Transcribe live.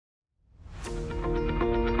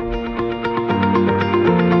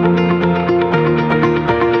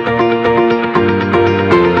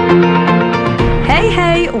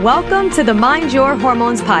Welcome to the Mind Your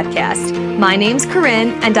Hormones podcast. My name's Corinne,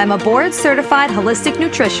 and I'm a board-certified holistic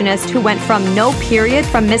nutritionist who went from no period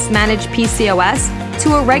from mismanaged PCOS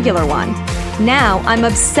to a regular one. Now I'm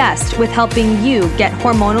obsessed with helping you get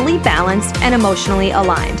hormonally balanced and emotionally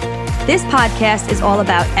aligned. This podcast is all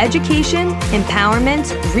about education,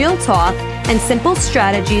 empowerment, real talk, and simple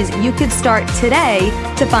strategies you could start today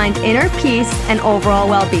to find inner peace and overall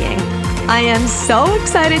well-being. I am so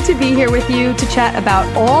excited to be here with you to chat about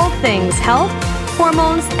all things health,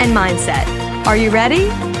 hormones, and mindset. Are you ready?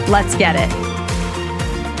 Let's get it.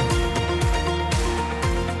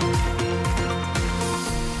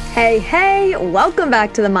 Hey, welcome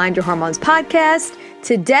back to the Mind Your Hormones podcast.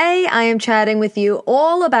 Today, I am chatting with you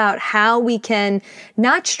all about how we can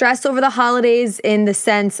not stress over the holidays in the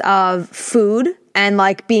sense of food and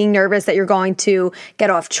like being nervous that you're going to get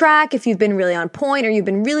off track if you've been really on point or you've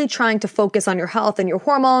been really trying to focus on your health and your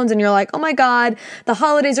hormones and you're like, oh my God, the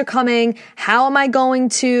holidays are coming. How am I going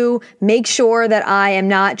to make sure that I am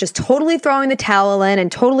not just totally throwing the towel in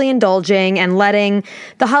and totally indulging and letting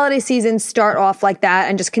the holiday season start off like that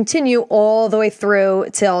and just continue all the way through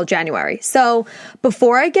till January? So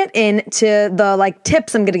before I get into the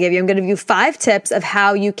tips I'm going to give you 5 tips of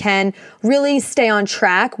how you can really stay on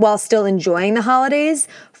track while still enjoying the holidays.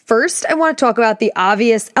 First, I want to talk about the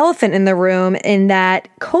obvious elephant in the room in that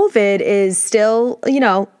COVID is still,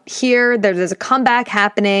 here. There's a comeback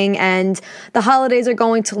happening and the holidays are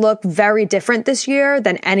going to look very different this year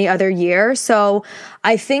than any other year. So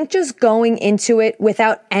I think just going into it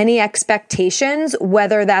without any expectations,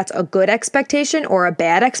 whether that's a good expectation or a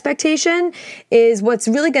bad expectation, is what's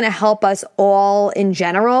really going to help us all in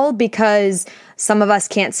general, because some of us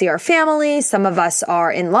can't see our family. Some of us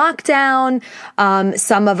are in lockdown.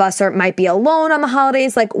 Some of us might be alone on the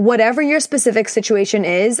holidays. Like whatever your specific situation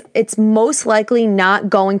is, it's most likely not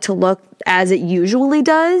going to look as it usually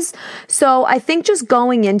does. So I think just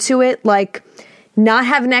going into it, not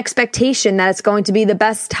having an expectation that it's going to be the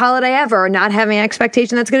best holiday ever, not having an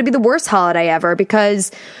expectation that's going to be the worst holiday ever,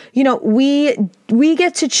 because, we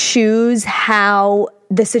get to choose how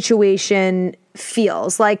the situation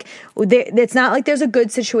feels. It's not like there's a good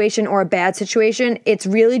situation or a bad situation. It's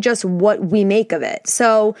really just what we make of it.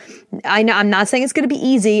 So I'm not saying it's going to be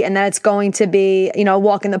easy and that it's going to be, a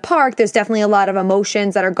walk in the park. There's definitely a lot of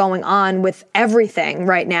emotions that are going on with everything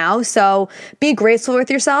right now. So be graceful with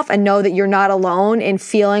yourself and know that you're not alone in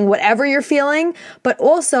feeling whatever you're feeling, but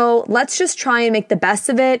also let's just try and make the best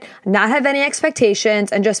of it, not have any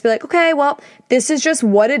expectations and just be like, okay, well, this is just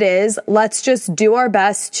what it is. Let's just do our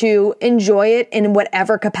best to enjoy it in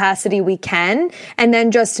whatever capacity we can, and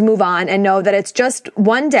then just move on and know that it's just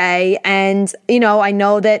one day. And, I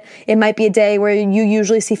know that it might be a day where you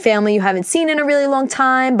usually see family you haven't seen in a really long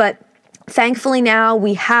time, but thankfully now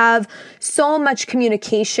we have so much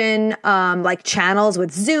communication, channels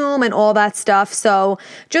with Zoom and all that stuff. So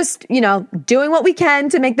just, doing what we can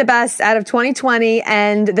to make the best out of 2020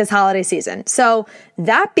 and this holiday season. So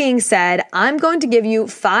that being said, I'm going to give you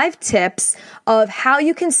 5 tips of how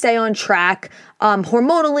you can stay on track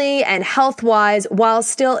hormonally and health-wise while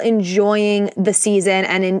still enjoying the season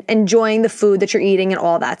and enjoying the food that you're eating and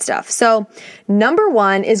all that stuff. So number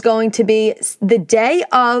 1 is going to be the day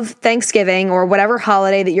of Thanksgiving or whatever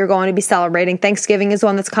holiday that you're going to be celebrating. Thanksgiving is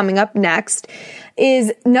one that's coming up next.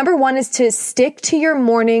 Number 1 is to stick to your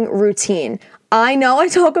morning routine. I know I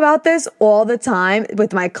talk about this all the time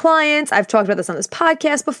with my clients. I've talked about this on this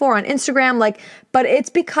podcast before, on Instagram, but it's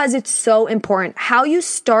because it's so important. How you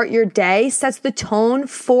start your day sets the tone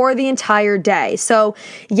for the entire day. So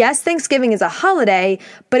yes, Thanksgiving is a holiday,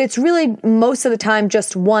 but it's really most of the time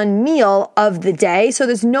just one meal of the day. So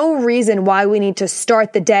there's no reason why we need to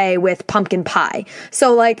start the day with pumpkin pie.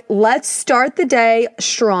 So let's start the day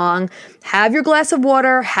strong. Have your glass of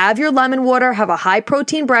water, have your lemon water, have a high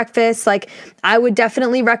protein breakfast. I would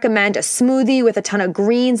definitely recommend a smoothie with a ton of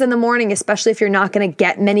greens in the morning, especially if you're not going to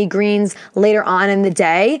get many greens later on in the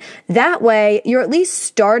day. That way, you're at least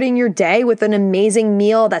starting your day with an amazing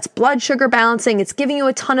meal that's blood sugar balancing. It's giving you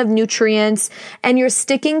a ton of nutrients and you're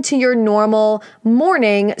sticking to your normal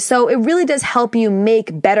morning. So it really does help you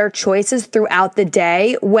make better choices throughout the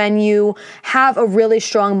day when you have a really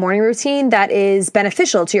strong morning routine that is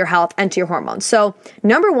beneficial to your health and to your hormones. So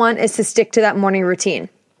number 1 is to stick to that morning routine.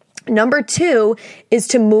 Number 2 is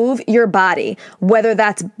to move your body, whether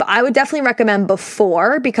that's, I would definitely recommend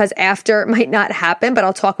before, because after might not happen, but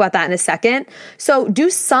I'll talk about that in a second. So do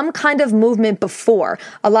some kind of movement before.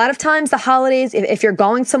 A lot of times the holidays, if you're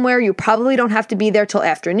going somewhere, you probably don't have to be there till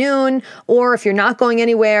afternoon, or if you're not going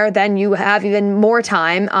anywhere, then you have even more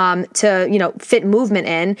time to, fit movement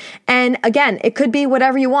in. And again, it could be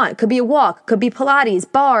whatever you want. It could be a walk, could be Pilates,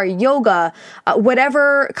 bar, yoga,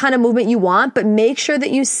 whatever kind of movement you want, but make sure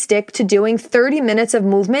that you stick to doing 30 minutes of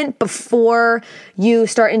movement before you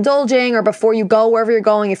start indulging or before you go wherever you're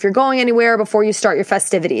going, if you're going anywhere, before you start your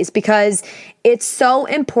festivities, because it's so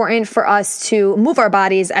important for us to move our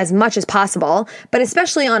bodies as much as possible. But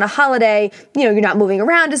especially on a holiday, you're not moving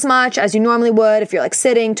around as much as you normally would if you're like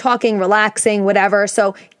sitting, talking, relaxing, whatever.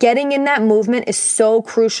 So getting in that movement is so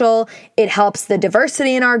crucial. It helps the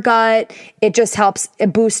diversity in our gut. It just helps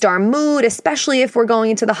boost our mood, especially if we're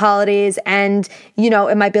going into the holidays and,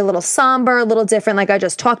 it might be a little somber, a little different, like I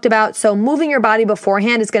just talked about. So moving your body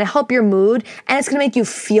beforehand is going to help your mood, and it's going to make you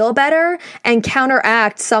feel better and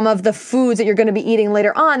counteract some of the foods that you're going to be eating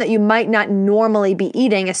later on that you might not normally be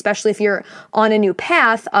eating, especially if you're on a new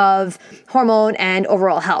path of hormone and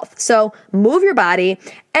overall health. So move your body.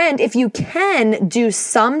 And if you can do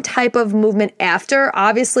some type of movement after,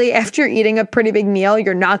 obviously after you're eating a pretty big meal,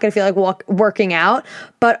 you're not going to feel like working out,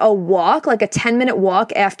 but a walk, like a 10-minute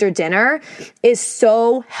walk after dinner, is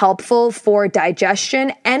so helpful for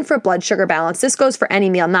digestion and for blood sugar balance. This goes for any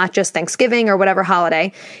meal, not just Thanksgiving or whatever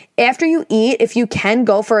holiday. After you eat, if you can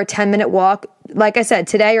go for a 10-minute walk, like I said,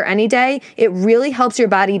 today or any day, it really helps your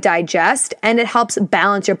body digest and it helps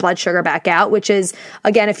balance your blood sugar back out, which is,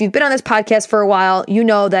 again, if you've been on this podcast for a while, you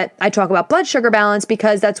know that I talk about blood sugar balance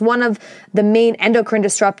because that's one of the main endocrine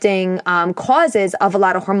disrupting causes of a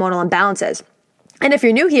lot of hormonal imbalances. And if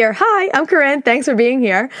you're new here, hi, I'm Corinne. Thanks for being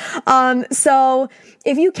here. So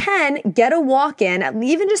if you can, get a walk in,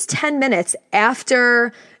 even just 10 minutes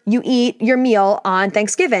after you eat your meal on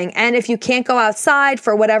Thanksgiving. And if you can't go outside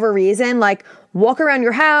for whatever reason, like walk around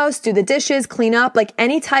your house, do the dishes, clean up, like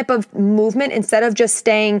any type of movement instead of just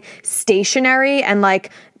staying stationary and like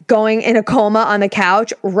going in a coma on the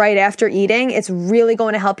couch right after eating. It's really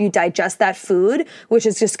going to help you digest that food, which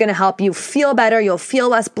is just going to help you feel better. You'll feel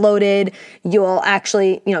less bloated. You'll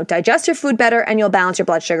actually, digest your food better and you'll balance your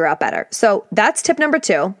blood sugar out better. So that's tip number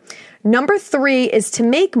 2. Number 3 is to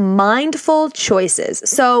make mindful choices.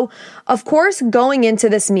 So, of course, going into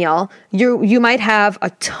this meal, you might have a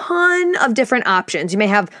ton of different options. You may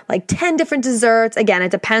have like 10 different desserts. Again, it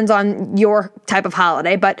depends on your type of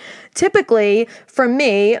holiday. But typically, for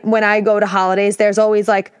me, when I go to holidays, there's always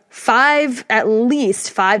like at least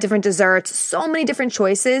five different desserts, so many different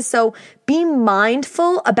choices. So be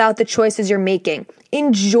mindful about the choices you're making.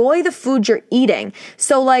 Enjoy the food you're eating.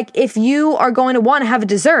 So like if you are going to want to have a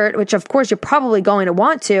dessert, which of course you're probably going to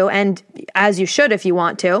want to, and as you should if you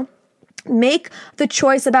want to, make the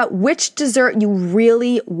choice about which dessert you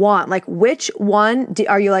really want. Like which one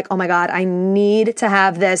are you like, oh my God, I need to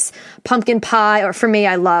have this pumpkin pie. Or for me,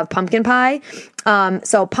 I love pumpkin pie.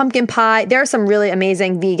 So pumpkin pie, there are some really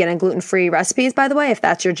amazing vegan and gluten-free recipes, by the way, if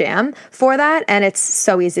that's your jam for that. And it's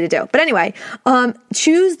so easy to do. But anyway,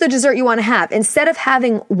 choose the dessert you want to have instead of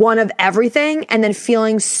having one of everything and then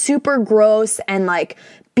feeling super gross and like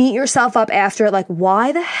beat yourself up after it. Like,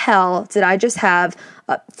 why the hell did I just have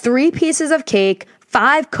 3 pieces of cake,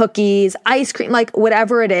 5 cookies, ice cream, like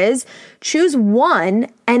whatever it is? Choose one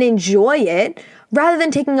and enjoy it rather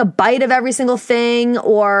than taking a bite of every single thing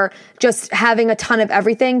or just having a ton of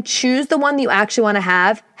everything. Choose the one that you actually want to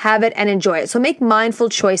have it and enjoy it. So make mindful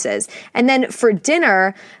choices. And then for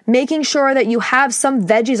dinner, making sure that you have some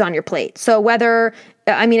veggies on your plate. So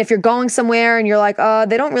if you're going somewhere and you're like,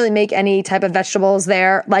 they don't really make any type of vegetables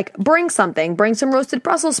there, like bring some roasted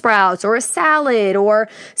Brussels sprouts or a salad or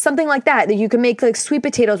something like that you can make, like sweet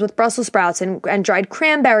potatoes with Brussels sprouts and dried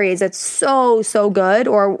cranberries. It's so, so good.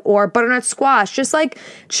 Or butternut squash. Just like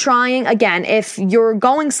trying, again, if you're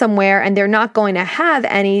going somewhere and they're not going to have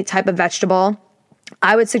any type of vegetable,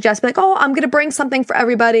 I would suggest I'm going to bring something for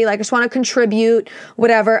everybody. Like I just want to contribute,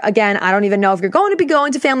 whatever. Again, I don't even know if you're going to be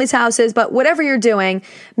going to families' houses, but whatever you're doing,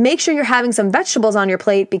 make sure you're having some vegetables on your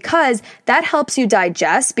plate because that helps you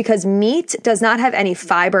digest, because meat does not have any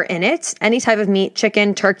fiber in it. Any type of meat,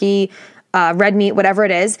 chicken, turkey, red meat, whatever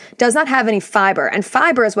it is, does not have any fiber. And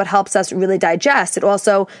fiber is what helps us really digest. It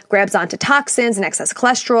also grabs onto toxins and excess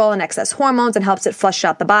cholesterol and excess hormones and helps it flush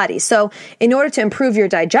out the body. So in order to improve your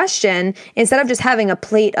digestion, instead of just having a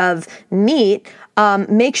plate of meat,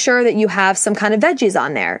 make sure that you have some kind of veggies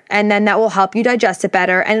on there, and then that will help you digest it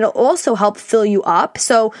better, and it'll also help fill you up.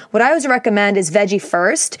 So what I always recommend is veggie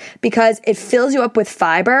first, because it fills you up with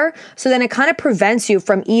fiber, so then it kind of prevents you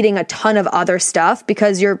from eating a ton of other stuff,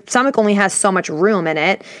 because your stomach only has so much room in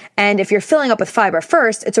it. And if you're filling up with fiber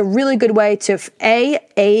first, it's a really good way to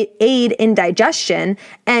aid in digestion,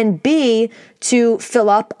 and B, to fill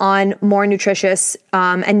up on more nutritious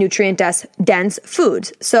and nutrient dense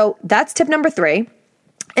foods. So that's tip number 3.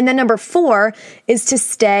 And then number 4 is to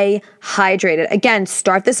stay hydrated. Again,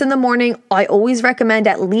 start this in the morning. I always recommend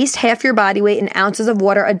at least half your body weight in ounces of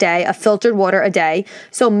water a day, of filtered water a day.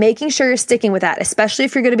 So making sure you're sticking with that, especially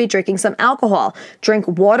if you're going to be drinking some alcohol. Drink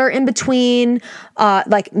water in between,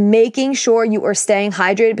 like making sure you are staying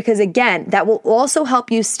hydrated, because again, that will also help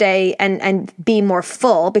you stay and be more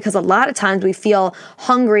full, because a lot of times we feel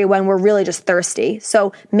hungry when we're really just thirsty.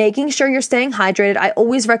 So making sure you're staying hydrated. I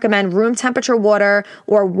always recommend room temperature water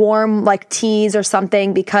or warm like teas or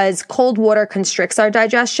something, because cold water constricts our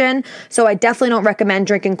digestion. So I definitely don't recommend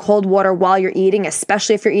drinking cold water while you're eating,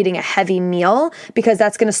 especially if you're eating a heavy meal, because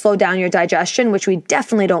that's going to slow down your digestion, which we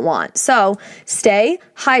definitely don't want. So stay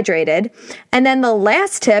hydrated. And then the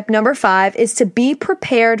last tip, number 5, is to be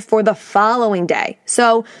prepared for the following day.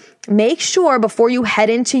 So make sure before you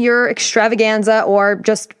head into your extravaganza, or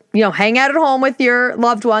just hang out at home with your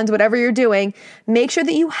loved ones, whatever you're doing, make sure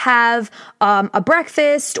that you have a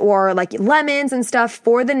breakfast or like lemons and stuff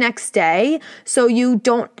for the next day. So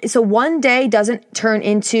one day doesn't turn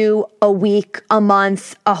into a week, a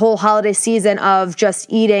month, a whole holiday season of just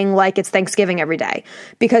eating like it's Thanksgiving every day.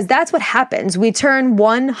 Because that's what happens. We turn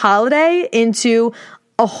one holiday into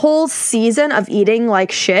a whole season of eating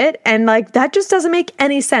like shit, and like that just doesn't make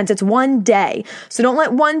any sense. It's one day. So don't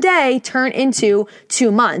let one day turn into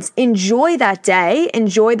 2 months. Enjoy that day,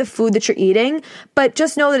 enjoy the food that you're eating, but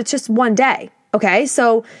just know that it's just one day. Okay?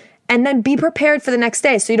 So, and then be prepared for the next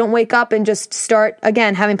day, so you don't wake up and just start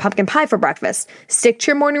again having pumpkin pie for breakfast. Stick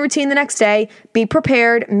to your morning routine the next day. Be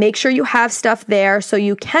prepared. Make sure you have stuff there so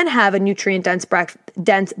you can have a nutrient dense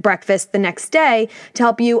breakfast the next day to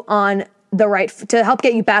help you to help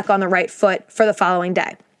get you back on the right foot for the following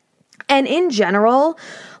day. And in general,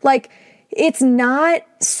 like, it's not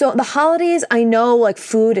so, the holidays, I know like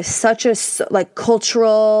food is such a like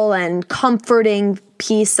cultural and comforting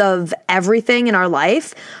piece of everything in our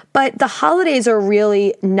life, but the holidays are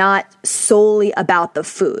really not solely about the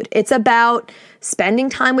food. It's about spending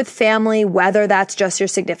time with family, whether that's just your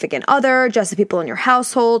significant other, just the people in your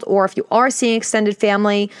household, or if you are seeing extended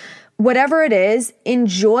family. Whatever it is,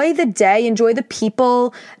 enjoy the day, enjoy the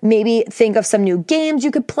people, maybe think of some new games you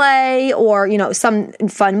could play, or, some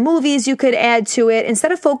fun movies you could add to it.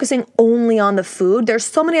 Instead of focusing only on the food, there's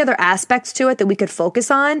so many other aspects to it that we could focus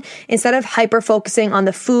on. Instead of hyper focusing on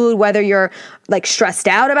the food, whether you're like stressed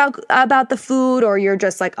out about the food, or you're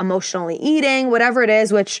just like emotionally eating, whatever it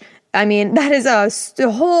is, which, I mean, that is a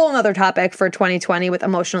whole other topic for 2020 with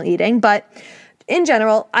emotional eating. But in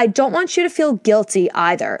general, I don't want you to feel guilty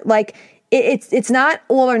either. Like, it's not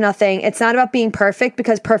all or nothing. It's not about being perfect,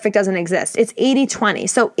 because perfect doesn't exist. It's 80-20.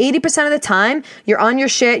 So 80% of the time, you're on your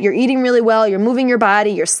shit, you're eating really well, you're moving your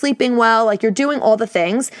body, you're sleeping well, like you're doing all the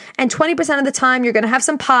things. And 20% of the time, you're going to have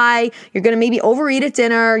some pie, you're going to maybe overeat at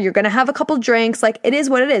dinner, you're going to have a couple drinks. Like, it is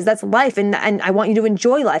what it is. That's life. And I want you to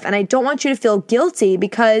enjoy life. And I don't want you to feel guilty,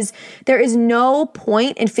 because there is no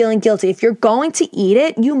point in feeling guilty. If you're going to eat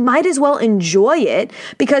it, you might as well enjoy it,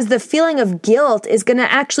 because the feeling of guilt is going to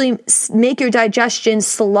actually make your digestion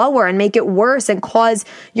slower and make it worse and cause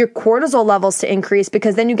your cortisol levels to increase,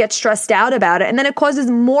 because then you get stressed out about it, and then it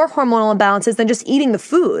causes more hormonal imbalances than just eating the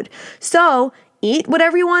food. So eat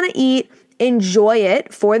whatever you want to eat, enjoy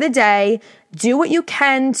it for the day, do what you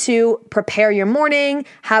can to prepare your morning,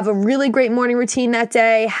 have a really great morning routine that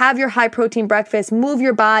day, have your high protein breakfast, move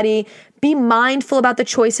your body, be mindful about the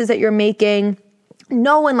choices that you're making.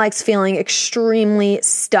 No one likes feeling extremely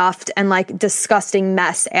stuffed and like disgusting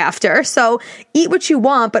mess after. So eat what you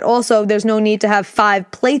want, but also there's no need to have 5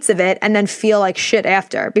 plates of it and then feel like shit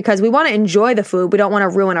after, because we want to enjoy the food. We don't want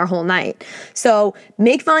to ruin our whole night. So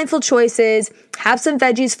make mindful choices, have some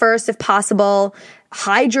veggies first if possible,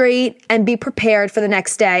 hydrate, and be prepared for the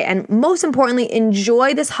next day. And most importantly,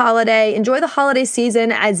 enjoy this holiday, enjoy the holiday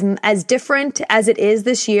season as different as it is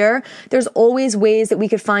this year. There's always ways that we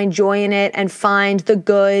could find joy in it and find the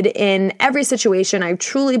good in every situation. I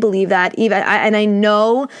truly believe that. And I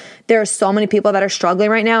know there are so many people that are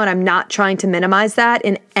struggling right now, and I'm not trying to minimize that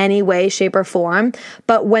in any way, shape, or form.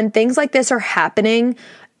 But when things like this are happening,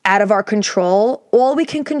 out of our control. All we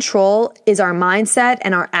can control is our mindset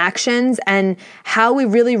and our actions and how we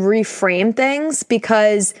really reframe things,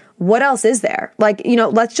 because what else is there? Like,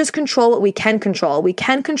 let's just control what we can control. We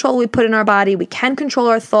can control what we put in our body. We can control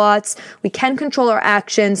our thoughts. We can control our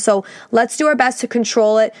actions. So let's do our best to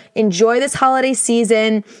control it. Enjoy this holiday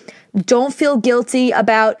season. Don't feel guilty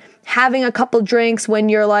about having a couple drinks when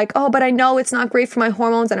you're like, oh, but I know it's not great for my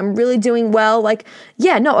hormones and I'm really doing well. Like,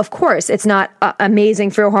 yeah, no, of course, it's not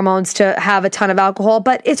amazing for your hormones to have a ton of alcohol,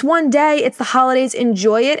 but it's one day, it's the holidays,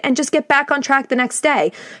 enjoy it and just get back on track the next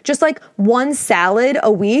day. Just like one salad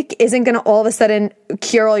a week isn't going to all of a sudden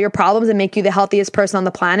cure all your problems and make you the healthiest person on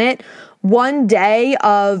the planet. One day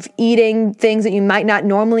of eating things that you might not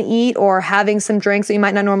normally eat or having some drinks that you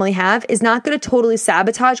might not normally have is not going to totally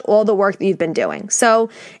sabotage all the work that you've been doing.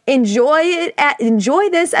 So enjoy it. Enjoy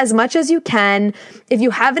this as much as you can. If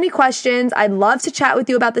you have any questions, I'd love to chat with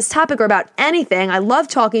you about this topic or about anything. I love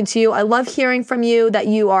talking to you. I love hearing from you that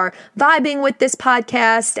you are vibing with this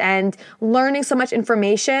podcast and learning so much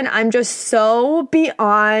information. I'm just so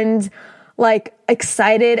beyond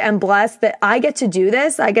excited and blessed that I get to do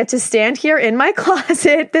this. I get to stand here in my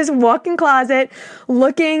closet, this walk-in closet,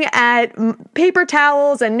 looking at paper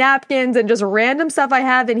towels and napkins and just random stuff I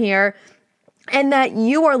have in here. And that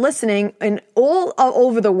you are listening in all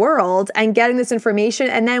over the world and getting this information.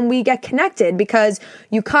 And then we get connected because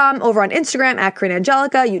you come over on Instagram at Corinne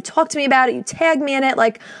Angelica, you talk to me about it, you tag me in it.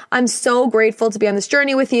 I'm so grateful to be on this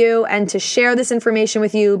journey with you and to share this information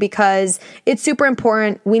with you because it's super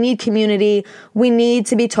important. We need community. We need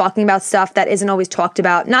to be talking about stuff that isn't always talked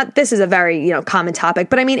about. Not, this is a very, common topic,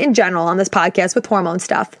 but I mean, in general on this podcast with hormone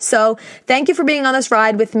stuff. So thank you for being on this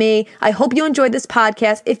ride with me. I hope you enjoyed this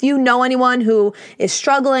podcast. If you know anyone who is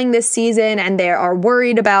struggling this season and they are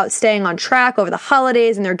worried about staying on track over the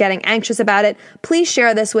holidays and they're getting anxious about it, please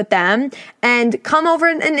share this with them and come over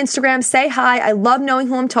on Instagram, say hi. I love knowing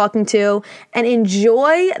who I'm talking to and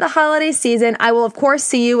enjoy the holiday season. I will, of course,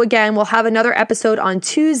 see you again. We'll have another episode on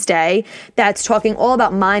Tuesday that's talking all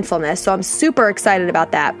about mindfulness. So I'm super excited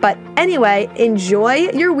about that. But anyway, enjoy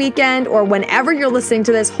your weekend or whenever you're listening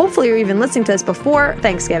to this. Hopefully you're even listening to this before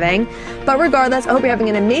Thanksgiving. But regardless, I hope you're having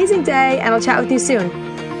an amazing day and I'll chat with you soon.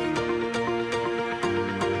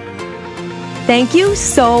 Thank you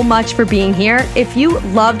so much for being here. If you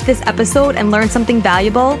loved this episode and learned something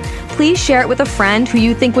valuable, please share it with a friend who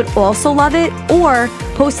you think would also love it, or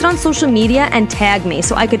post it on social media and tag me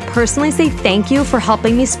so I could personally say thank you for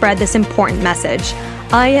helping me spread this important message.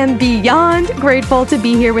 I am beyond grateful to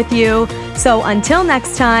be here with you. So until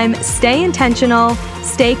next time, stay intentional,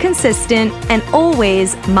 stay consistent, and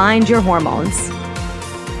always mind your hormones.